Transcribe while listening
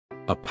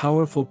a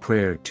powerful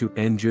prayer to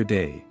end your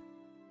day.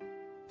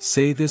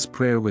 Say this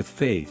prayer with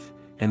faith,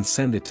 and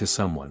send it to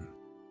someone.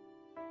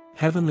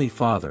 Heavenly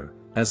Father,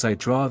 as I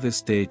draw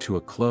this day to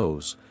a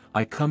close,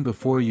 I come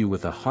before you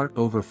with a heart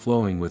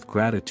overflowing with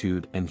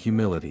gratitude and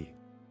humility.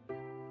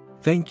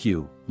 Thank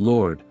you,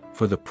 Lord,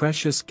 for the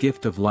precious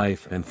gift of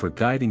life and for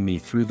guiding me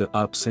through the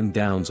ups and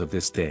downs of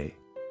this day.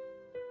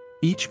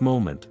 Each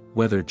moment,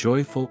 whether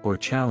joyful or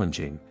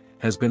challenging,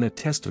 has been a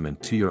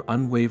testament to your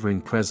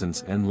unwavering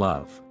presence and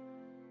love.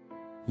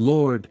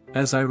 Lord,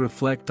 as I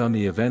reflect on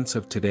the events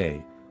of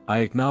today, I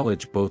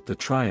acknowledge both the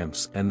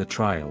triumphs and the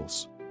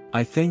trials.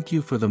 I thank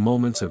you for the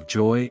moments of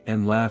joy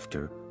and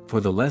laughter, for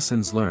the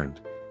lessons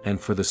learned,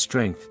 and for the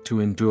strength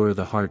to endure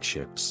the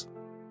hardships.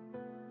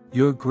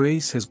 Your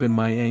grace has been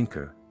my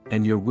anchor,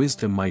 and your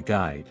wisdom my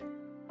guide.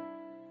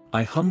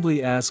 I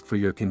humbly ask for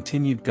your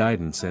continued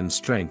guidance and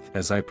strength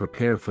as I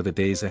prepare for the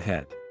days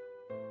ahead.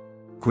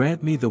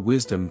 Grant me the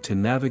wisdom to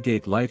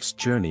navigate life's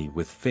journey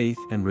with faith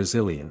and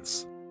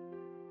resilience.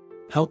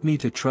 Help me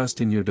to trust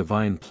in your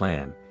divine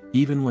plan,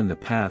 even when the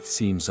path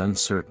seems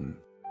uncertain.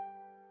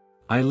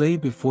 I lay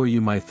before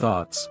you my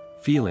thoughts,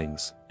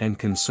 feelings, and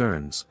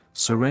concerns,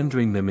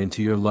 surrendering them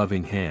into your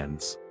loving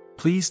hands.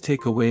 Please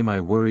take away my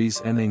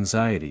worries and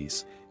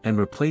anxieties, and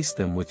replace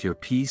them with your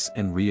peace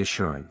and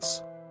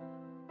reassurance.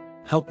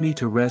 Help me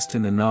to rest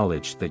in the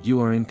knowledge that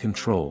you are in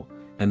control,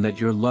 and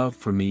that your love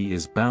for me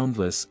is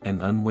boundless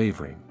and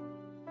unwavering.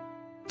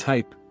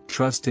 Type,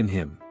 trust in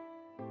Him.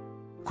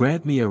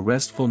 Grant me a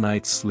restful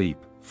night's sleep,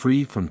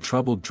 free from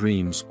troubled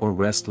dreams or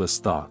restless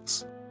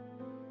thoughts.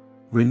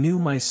 Renew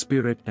my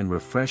spirit and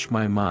refresh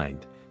my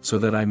mind, so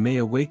that I may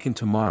awaken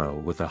tomorrow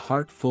with a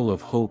heart full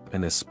of hope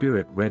and a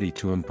spirit ready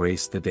to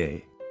embrace the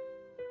day.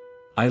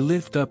 I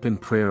lift up in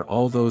prayer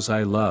all those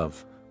I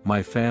love,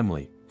 my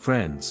family,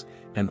 friends,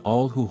 and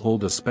all who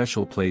hold a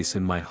special place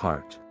in my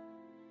heart.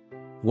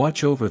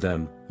 Watch over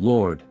them,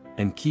 Lord,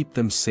 and keep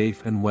them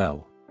safe and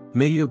well.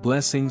 May your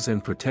blessings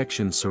and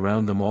protection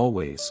surround them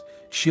always,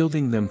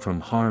 shielding them from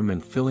harm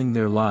and filling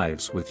their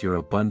lives with your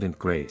abundant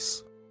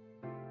grace.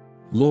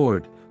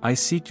 Lord, I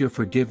seek your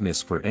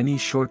forgiveness for any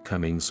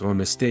shortcomings or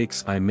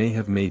mistakes I may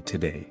have made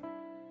today.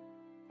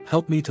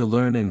 Help me to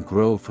learn and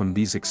grow from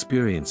these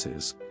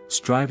experiences,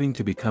 striving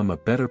to become a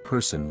better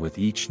person with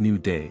each new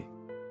day.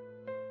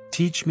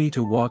 Teach me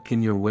to walk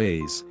in your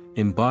ways,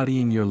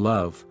 embodying your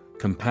love,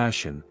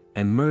 compassion,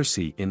 and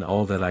mercy in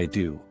all that I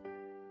do.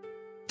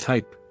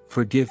 Type,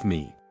 forgive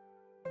me.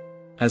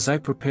 As I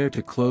prepare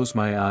to close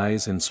my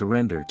eyes and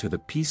surrender to the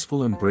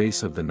peaceful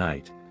embrace of the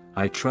night,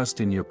 I trust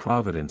in your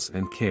providence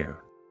and care.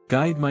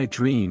 Guide my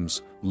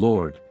dreams,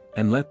 Lord,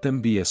 and let them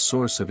be a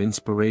source of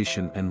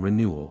inspiration and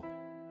renewal.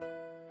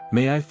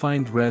 May I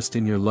find rest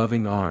in your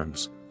loving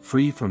arms,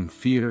 free from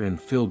fear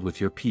and filled with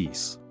your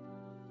peace.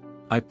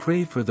 I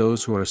pray for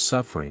those who are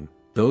suffering,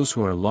 those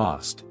who are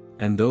lost,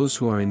 and those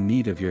who are in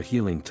need of your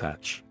healing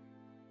touch.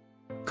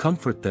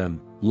 Comfort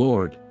them,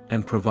 Lord,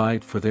 and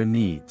provide for their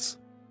needs.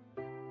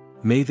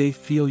 May they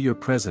feel your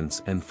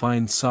presence and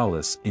find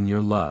solace in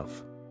your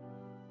love.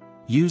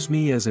 Use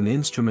me as an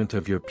instrument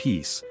of your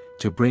peace,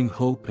 to bring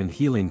hope and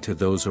healing to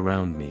those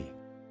around me.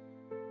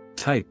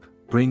 Type,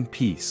 bring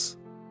peace.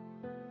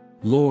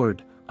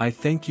 Lord, I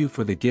thank you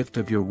for the gift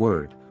of your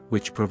word,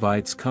 which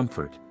provides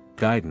comfort,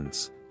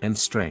 guidance, and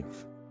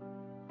strength.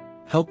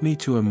 Help me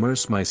to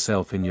immerse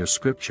myself in your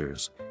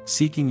scriptures,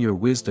 seeking your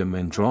wisdom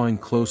and drawing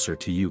closer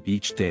to you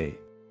each day.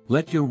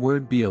 Let your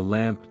word be a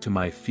lamp to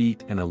my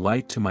feet and a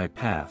light to my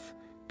path,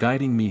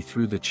 guiding me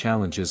through the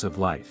challenges of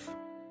life.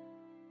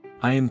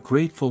 I am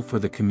grateful for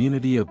the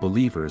community of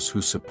believers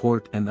who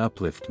support and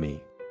uplift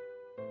me.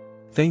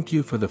 Thank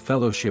you for the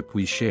fellowship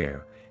we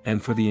share,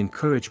 and for the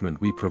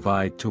encouragement we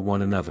provide to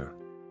one another.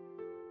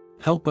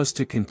 Help us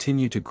to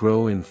continue to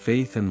grow in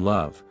faith and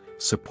love,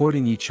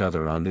 supporting each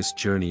other on this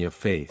journey of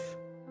faith.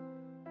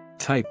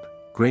 Type,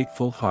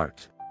 grateful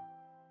heart.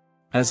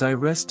 As I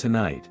rest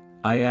tonight,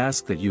 I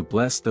ask that you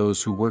bless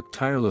those who work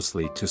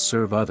tirelessly to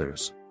serve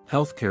others,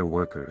 healthcare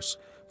workers,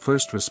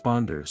 first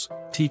responders,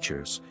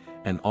 teachers,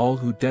 and all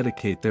who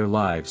dedicate their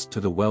lives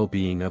to the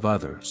well-being of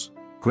others.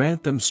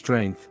 Grant them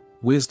strength,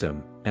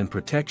 wisdom, and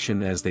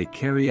protection as they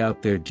carry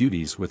out their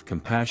duties with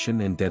compassion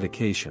and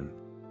dedication.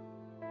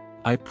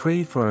 I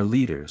pray for our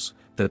leaders,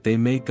 that they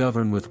may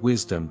govern with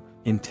wisdom,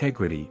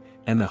 integrity,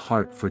 and a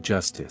heart for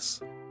justice.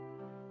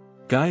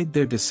 Guide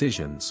their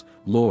decisions,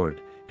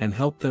 Lord, and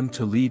help them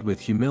to lead with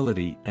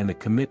humility and a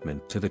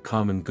commitment to the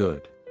common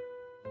good.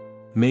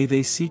 May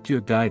they seek your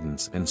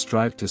guidance and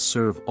strive to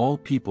serve all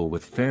people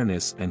with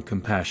fairness and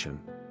compassion.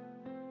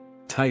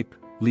 Type,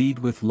 lead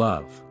with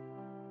love.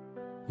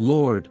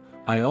 Lord,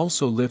 I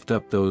also lift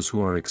up those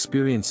who are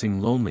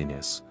experiencing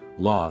loneliness,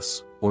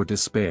 loss, or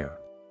despair.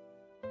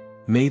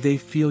 May they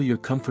feel your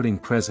comforting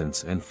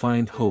presence and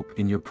find hope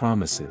in your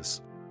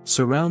promises.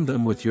 Surround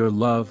them with your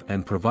love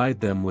and provide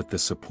them with the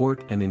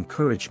support and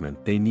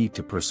encouragement they need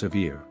to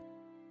persevere.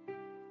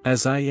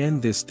 As I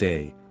end this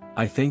day,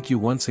 I thank you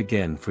once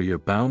again for your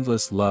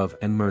boundless love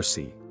and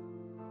mercy.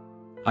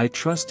 I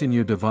trust in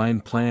your divine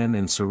plan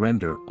and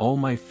surrender all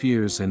my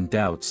fears and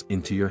doubts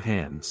into your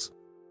hands.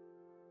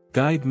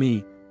 Guide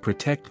me,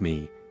 protect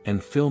me,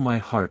 and fill my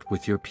heart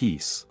with your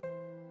peace.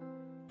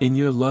 In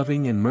your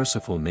loving and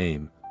merciful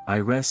name, I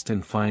rest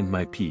and find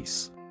my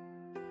peace.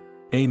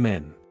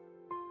 Amen.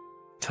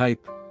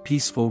 Type,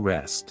 peaceful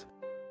rest.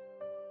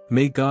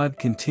 May God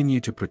continue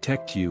to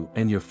protect you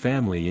and your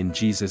family in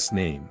Jesus'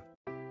 name.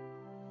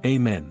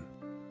 Amen.